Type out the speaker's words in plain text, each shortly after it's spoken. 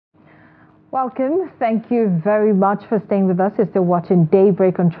Welcome. Thank you very much for staying with us. You're still watching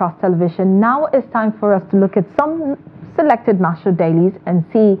Daybreak on Trust Television. Now it's time for us to look at some selected national dailies and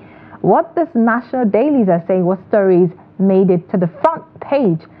see what these national dailies are saying, what stories made it to the front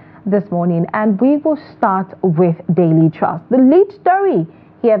page this morning. And we will start with Daily Trust. The lead story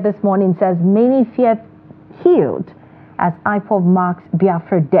here this morning says many fear healed as IPOB marks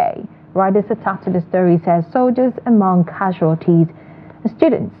Biafra Day. Riders attached to the story says soldiers among casualties.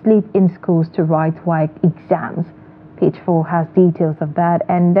 Students sleep in schools to write WAEC exams. Page 4 has details of that.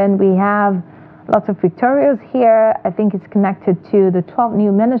 And then we have lots of pictorials here. I think it's connected to the 12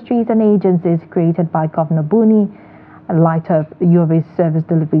 new ministries and agencies created by Governor Buni, and light up Yoruba service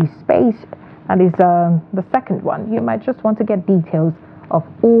delivery space. That is the second one. You might just want to get details of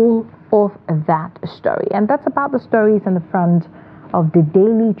all of that story. And that's about the stories in the front of the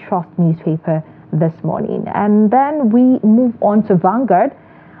Daily Trust newspaper this morning. And then we move on to Vanguard.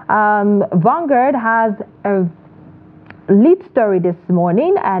 Vanguard has a lead story this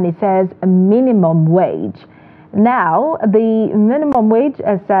morning, and it says minimum wage. Now, the minimum wage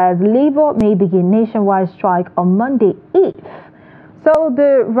says Labour may begin nationwide strike on Monday 8th. So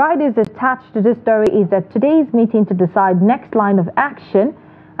the writers attached to this story is that today's meeting to decide next line of action,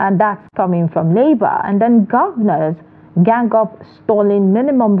 and that's coming from Labour. And then governors gang up stalling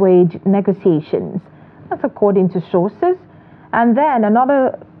minimum wage negotiations. That's according to sources. And then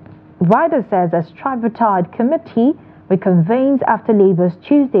another writer says a tripartite committee reconvenes after Labour's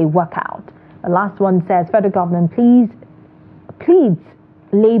Tuesday walkout. The last one says federal government pleads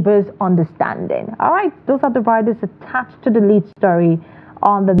Labour's understanding. All right, those are the writers attached to the lead story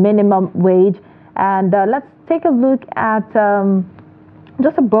on the minimum wage. And let's take a look at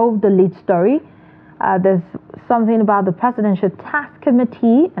just above the lead story. There's something about the Presidential Tax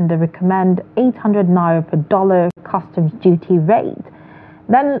Committee, and they recommend 800 naira per dollar customs duty rate.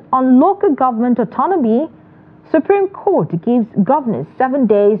 Then on local government autonomy, Supreme Court gives governors 7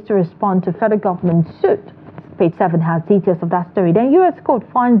 days to respond to federal government suit. Page 7 has details of that story. Then U.S. court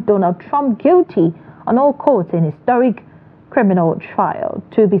finds Donald Trump guilty on all counts in historic criminal trial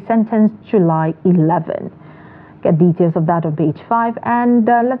to be sentenced July 11. Get details of that on page 5. And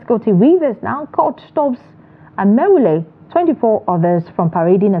let's go to Rivers now. Court stops Amerule, 24 others from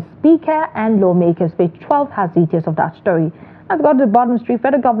parading as speaker and lawmakers. Page 12 has details of that story. Let's go to the bottom street.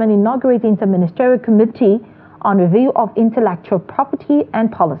 Federal government inaugurating interministerial committee on review of intellectual property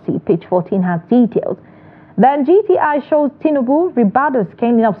and policy. Page 14 has details. Then GTI shows Tinubu rebuttals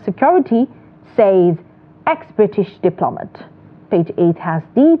scaling of security, says ex-British diplomat. Page 8 has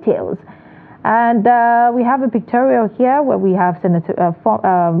details. And we have a pictorial here where we have Senator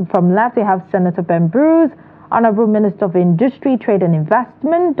from left, we have Senator Ben Bruce, Honorable Minister of Industry, Trade and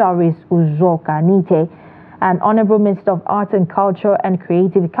Investment, Doris Uzoka-Nite, and Honorable Minister of Arts and Culture and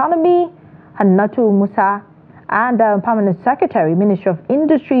Creative Economy, Hannatu Musa, and Permanent Secretary, Ministry of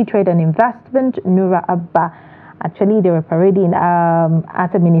Industry, Trade and Investment, Nura Abba. Actually, they were parading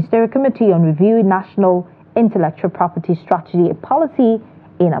at a ministerial committee on reviewing national intellectual property strategy and policy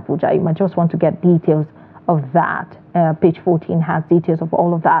in Abuja. You might just want to get details of that. Page 14 has details of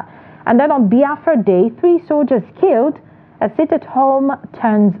all of that. And then on Biafra Day, 3 soldiers killed. A sit-at-home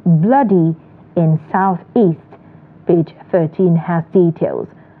turns bloody in Southeast. Page 13 has details.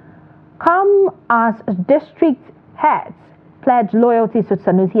 Come as district heads pledge loyalty to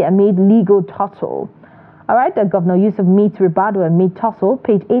Sanusi amid legal tussle. All right, the Governor Yusuf meets rebuttal amid tussle.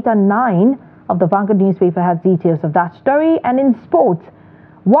 Page 8 and 9 of the Vanguard newspaper has details of that story. And in sports,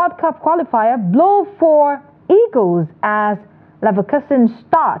 World Cup qualifier blow for Eagles as Leverkusen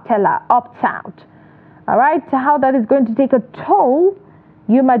star Teller opts out. All right, so how that is going to take a toll,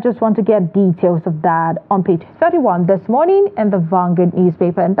 you might just want to get details of that on page 31 this morning in the Vanguard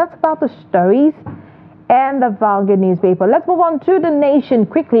newspaper. And that's about the stories and the Vanguard newspaper. Let's move on to the Nation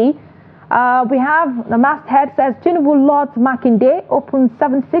quickly. We have the masthead says Tinubu Lords Makinde opens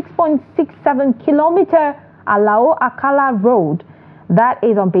 76.67 kilometer Alao Akala Road. That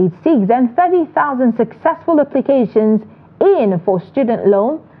is on page 6. And 30,000 successful applications in for student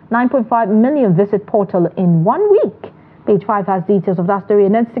loan. 9.5 million visit portal in 1 week. Page 5 has details of that story.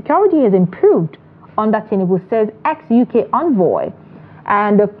 And then security has improved under Tinubu, says ex-UK envoy.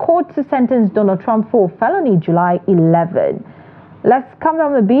 And the court to sentence Donald Trump for felony July 11. Let's come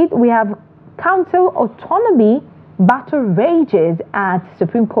down the beat. We have council autonomy battle rages at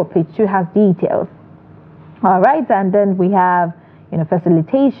Supreme Court. Page 2 has details. All right, and then we have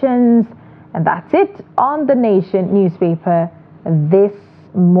facilitations, and that's it on the Nation newspaper this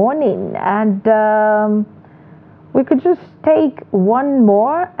morning. And we could just take one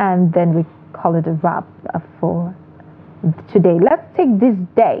more, and then we call it a wrap for today. Let's take this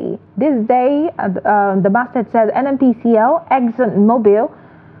day. This day, the masthead says NNPCL, ExxonMobil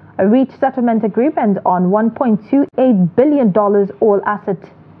reached settlement agreement on $1.28 billion oil asset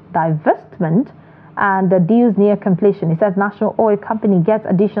divestment, and the deal's near completion. It says National Oil Company gets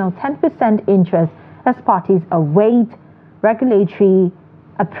additional 10% interest as parties await regulatory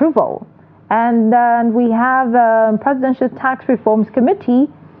approval. And then we have Presidential Tax Reforms Committee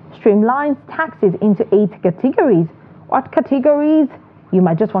streamlines taxes into 8 categories. What categories? You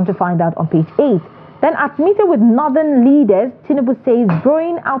might just want to find out on page 8. Then at meeting with northern leaders, Tinubu says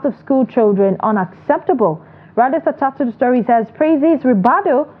growing out of school children unacceptable. Radis attached to the story says praises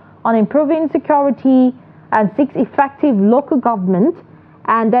Ribado on improving security and seeks effective local government.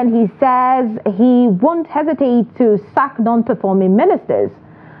 And then he says he won't hesitate to sack non-performing ministers.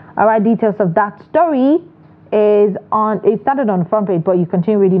 All right, details of that story it started on the front page, but you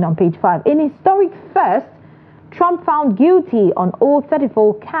continue reading on page 5. In historic first, Trump found guilty on all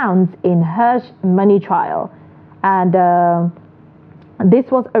 34 counts in Hirsch money trial. And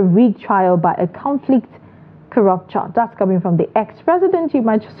this was a rigged trial by a conflict corrupt charge. That's coming from the ex-president. You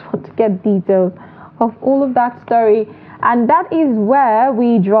might just want to get details of all of that story. And that is where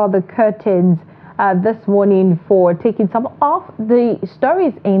we draw the curtains this morning for taking some of the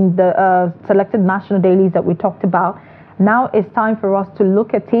stories in the selected national dailies that we talked about. Now it's time for us to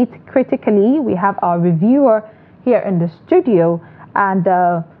look at it critically. We have our reviewer here in the studio, and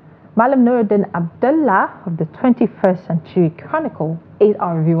Malam Nuruddin Abdullah of the 21st Century Chronicle is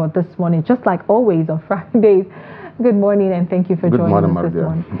our reviewer this morning, just like always on Fridays. Good morning, and thank you for joining us this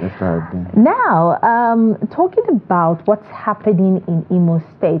morning. Now, talking about what's happening in Imo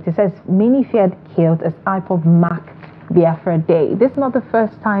State, it says many feared killed as IPOB mark Biafra Day. This is not the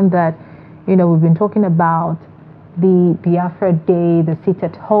first time that, we've been talking about the Biafra Day, the sit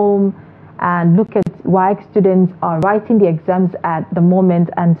at home, and look at why students are writing the exams at the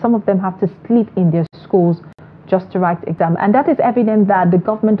moment, and some of them have to sleep in their schools just to write the exam. And that is evident that the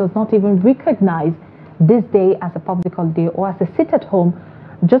government does not even recognize this day as a public holiday or as a sit at home,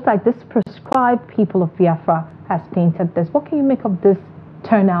 just like this prescribed people of Biafra has painted this. What can you make of this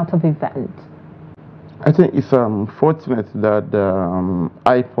turnout of events? I think it's fortunate that the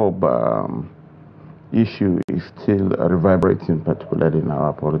IPOB issue is still reverberating, particularly in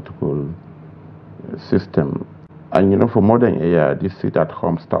our political system. And for more than a year, this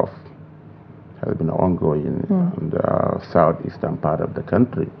sit-at-home stuff has been ongoing in the southeastern part of the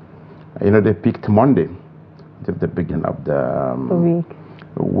country. They picked Monday, just the beginning of the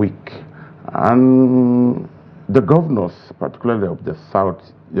week. And the governors, particularly of the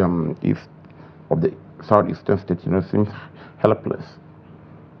southeastern state, seems helpless.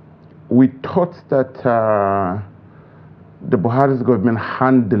 We thought that the Buhari's government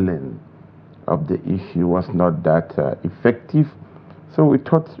handling of the issue was not that effective. So we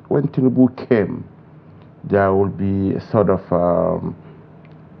thought when Tinubu came, there will be a sort of,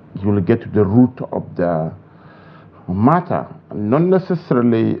 you will get to the root of the matter, not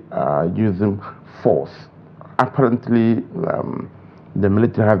necessarily using force. Apparently, the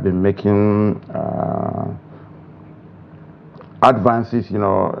military has been making advances,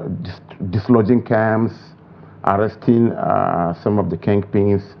 dislodging camps, arresting some of the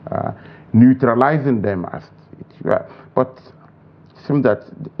kingpins, neutralizing them as it were. But it seems that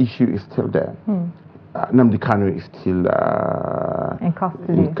the issue is still there. Nnamdi Kanu is still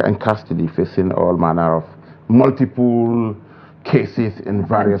in custody, facing all manner of multiple cases in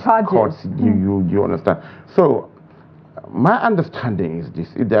various courts. You understand? So my understanding is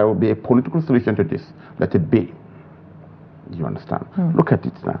this: if there will be a political solution to this, let it be. You understand? Look at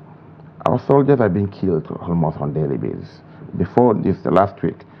it now. Our soldiers are being killed almost on a daily basis. Before this, the last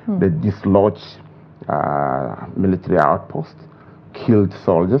week, they dislodged military outposts, killed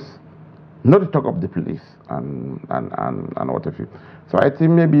soldiers. Not to talk of the police and what have you. So I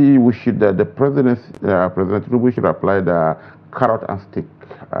think maybe we should, the President Tinubu should apply the carrot and stick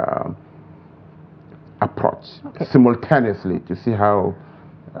approach simultaneously to see how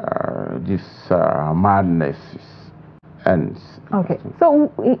this madness ends. Okay,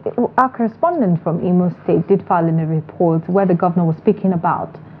 so our correspondent from Imo State did file in a report where the governor was speaking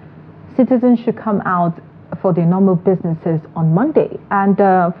about citizens should come out for their normal businesses on Monday. And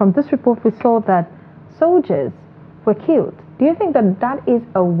from this report, we saw that soldiers were killed. Do you think that that is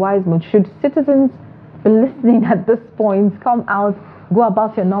a wise move? Should citizens be listening at this point, come out, go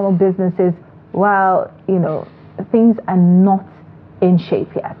about your normal businesses while, things are not in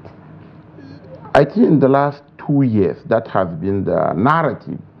shape yet? I think in the last 2 years, that has been the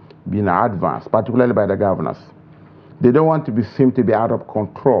narrative being advanced, particularly by the governors, They don't want to be seem to be out of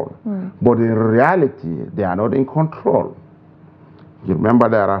control. But in reality, they are not in control. You remember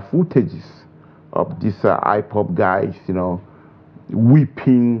there are footages of these IPOB guys, you know,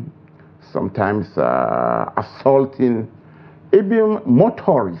 weeping, sometimes assaulting, even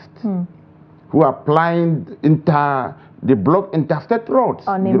motorists who are plying the block interstate roads.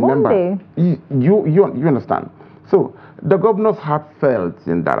 On a you remember? Monday. You understand? So the governors have failed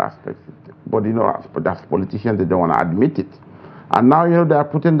in that aspect. But you know, as politicians, they don't want to admit it. And now, you know, they are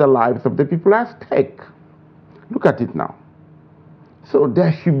putting the lives of the people at stake. Look at it now. So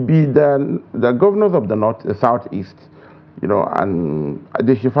there should be the governors of the north, the southeast, you know, and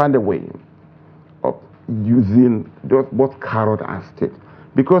they should find a way of using those both carrot and stick,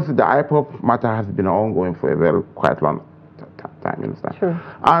 because the IPOB matter has been ongoing for a very quite long time, you understand? Sure.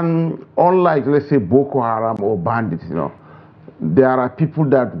 And unlike, let's say, Boko Haram or bandits, you know, there are people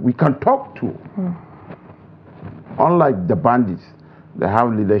that we can talk to. Unlike the bandits, they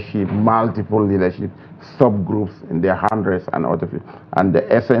have leadership, multiple leadership, subgroups in their hundreds and other people. And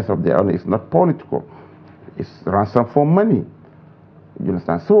the essence of their own is not political. It's ransom for money. You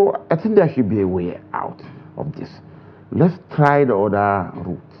understand? So I think there should be a way out of this. Let's try the other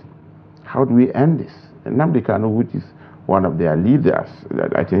route. How do we end this? And Nnamdi Kanu, which is one of their leaders,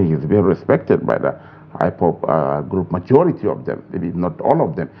 I think he's very respected by the IPOB group, majority of them, maybe not all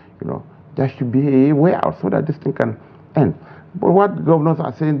of them, you know, there should be a way out so that this thing can end. But what governors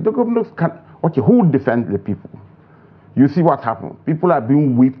are saying, the governors can, okay, who will defend the people? You see what happened. People are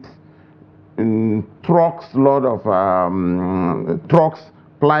being whipped in trucks, lot of trucks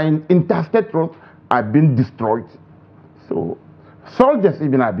flying, interstate roads are being destroyed. So soldiers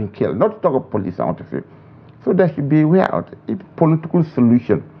even are being killed, not to talk of police, I want to say. So there should be a way out. A political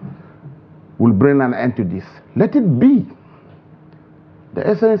solution will bring an end to this. Let it be. The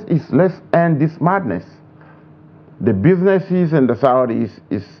essence is let's end this madness. The businesses in the Southeast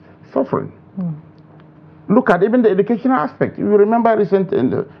is suffering. Look at even the educational aspect. You remember recently,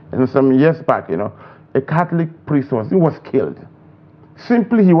 in some years back, you know, a Catholic priest was killed.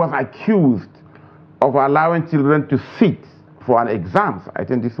 Simply he was accused of allowing children to sit for an exams. I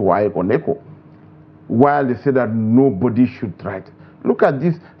think this is Waye Koneko. While they say that nobody should write. Look at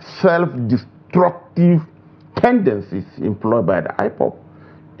these self-destructive tendencies employed by the IPOB.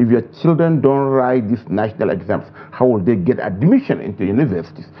 If your children don't write these national exams, how will they get admission into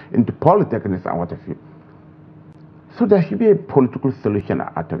universities, into polytechnics and what have you? So there should be a political solution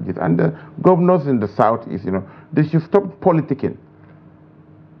out of this. And the governors in the Southeast, you know, they should stop politicking.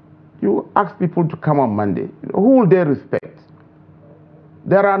 You ask people to come on Monday, you know, who will they respect?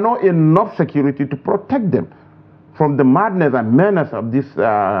 There are not enough security to protect them from the madness and menace of these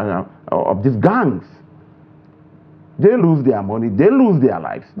gangs. They lose their money, they lose their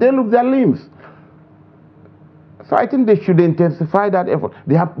lives, they lose their limbs. So I think they should intensify that effort.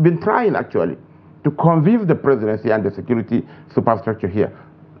 They have been trying actually to convince the presidency and the security superstructure here.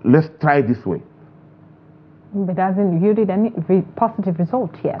 Let's try this way. But hasn't yielded any positive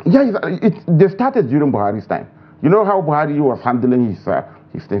result yet. Yeah, they started during Buhari's time. You know how Buhari was handling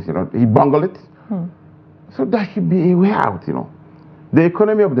his things, you know, he bungled it. So there should be a way out, you know. The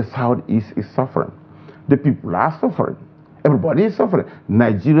economy of the Southeast is suffering. The people are suffering. Everybody is suffering.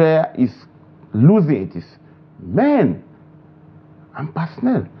 Nigeria is losing its men and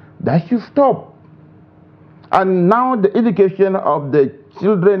personnel. That should stop. And now the education of the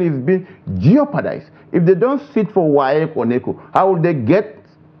children is being jeopardized. If they don't sit for WAEC or NECO, how will they get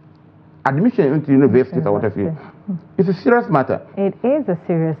admission into universities or whatever? It's a serious matter. It is a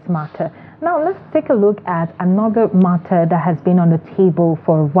serious matter. Now let's take a look at another matter that has been on the table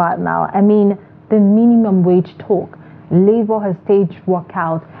for a while now. I mean, the minimum wage talk. Labour has staged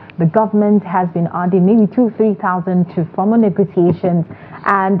walkout. The government has been adding maybe 2,000-3,000 to formal negotiations,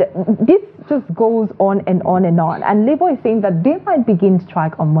 and this just goes on and on and on. And Labour is saying that they might begin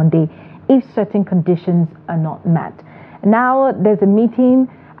strike on Monday if certain conditions are not met. Now there's a meeting,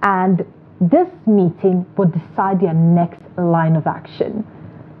 and this meeting will decide their next line of action.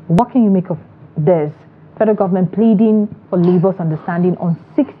 What can you make of this? Federal government pleading for Labour's understanding on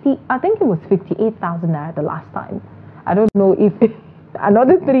 60, I think it was 58,000 naira the last time. I don't know if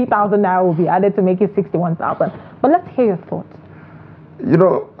another 3,000 naira will be added to make it 61,000. But let's hear your thoughts. You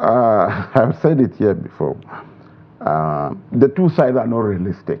know, I've said it here before. The two sides are not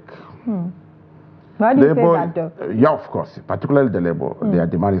realistic. Why do you say that, though? Yeah, of course. Particularly the Labour, their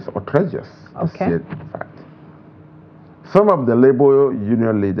demand is outrageous. Okay. Some of the Labour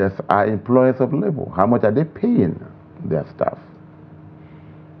union leaders are employers of Labour. How much are they paying their staff?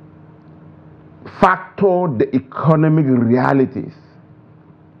 Factor the economic realities.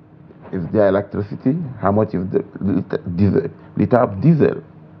 is their electricity? How much is the liter of diesel?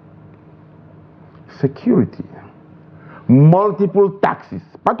 Security. Multiple taxes,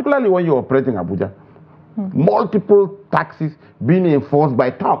 particularly when you're operating Abuja. Multiple taxes being enforced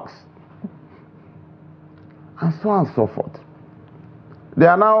by thugs. And so on and so forth. They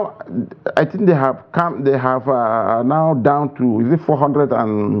are now, I think they have now down to, is it 400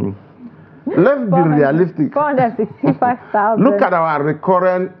 and, let's be realistic. 465,000. Look at our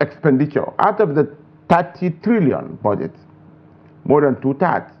recurrent expenditure. Out of the 30 trillion budget, more than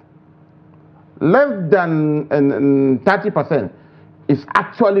 2/3, less than 30% is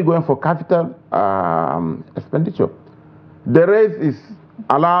actually going for capital expenditure. The rest is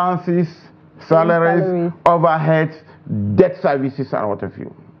allowances, salaries, overheads, debt services, and what have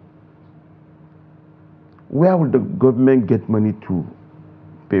you. Where will the government get money to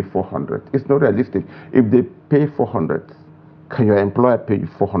pay 400? It's not realistic. If they pay 400, can your employer pay you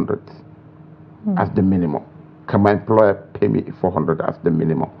 400 as the minimum? Can my employer pay me 400 as the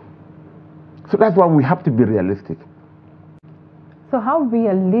minimum? So that's why we have to be realistic. So how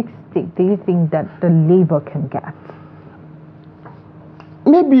realistic do you think that the labor can get?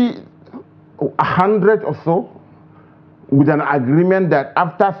 Maybe 100 or so, with an agreement that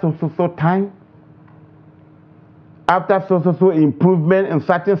after so time, after so improvement in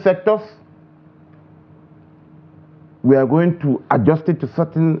certain sectors, we are going to adjust it to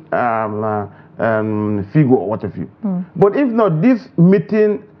certain figure or what have you. But if not, this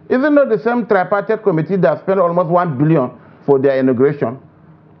meeting, isn't it the same tripartite committee that spent almost 1 billion for their inauguration?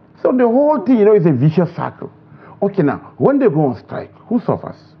 So the whole thing, you know, is a vicious circle. Okay, now, when they go on strike, who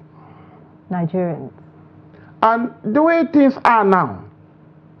suffers? Nigerians. And the way things are now,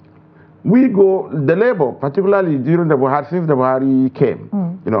 we go, the labor, particularly during the Buhari, since the Buhari came,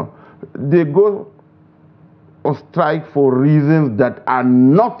 you know, they go on strike for reasons that are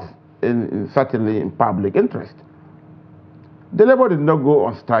not certainly in public interest. The labor did not go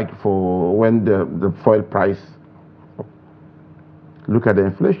on strike for when the fuel price, look at the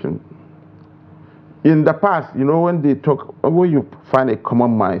inflation. In the past, you know, when they talk, when you find a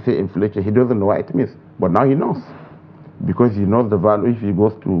common man say inflation, he doesn't know what it means. But now he knows, because he knows the value. If he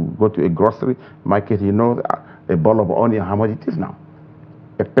goes to go to a grocery market, he knows a ball of onion, how much it is now.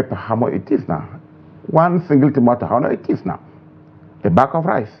 A pepper, how much it is now. One single tomato, how much it is now. A bag of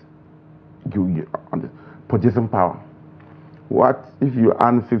rice. You on the purchasing power. What if you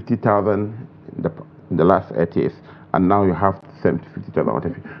earn 50,000 in the last 8 years, and now you have 50,000,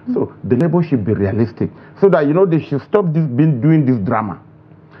 whatever. So the labor should be realistic, so that, you know, they should stop doing this drama.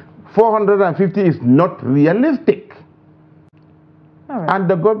 450 is not realistic. And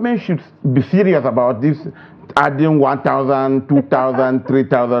the government should be serious about this, adding 1,000, 2,000,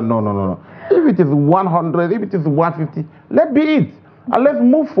 3,000. No. If it is 100, if it is 150, let be it. And let's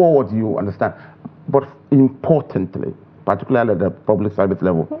move forward, you understand. But importantly, particularly at the public service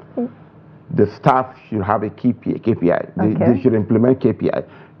level, the staff should have a KPI. They should implement KPI.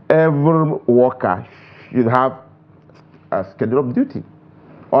 Every worker should have a schedule of duty.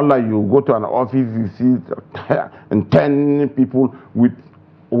 Unlike you go to an office, you see 10 people with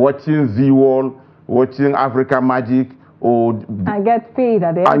watching Z-Wall, watching Africa Magic, or and get paid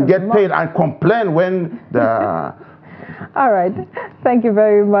at the end and get paid and complain when the. All right, thank you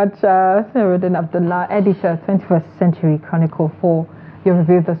very much, Nuruddin Abdullah, editor, 21st Century Chronicle, for your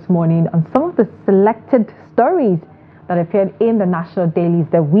review this morning on some of the selected stories that appeared in the national dailies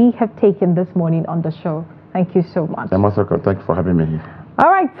that we have taken this morning on the show. Thank you so much. I'm also thank you for having me here. All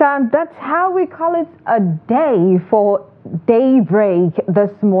right, that's how we call it a day for Daybreak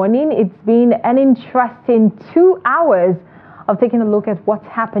this morning. It's been an interesting 2 hours of taking a look at what's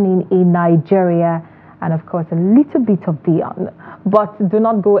happening in Nigeria and, of course, a little bit of beyond. But do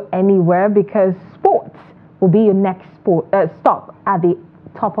not go anywhere, because sports will be your next stop at the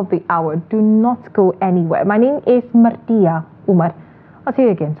top of the hour. Do not go anywhere. My name is Martia Umar. I'll see you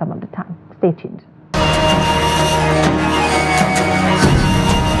again some other time. Stay tuned.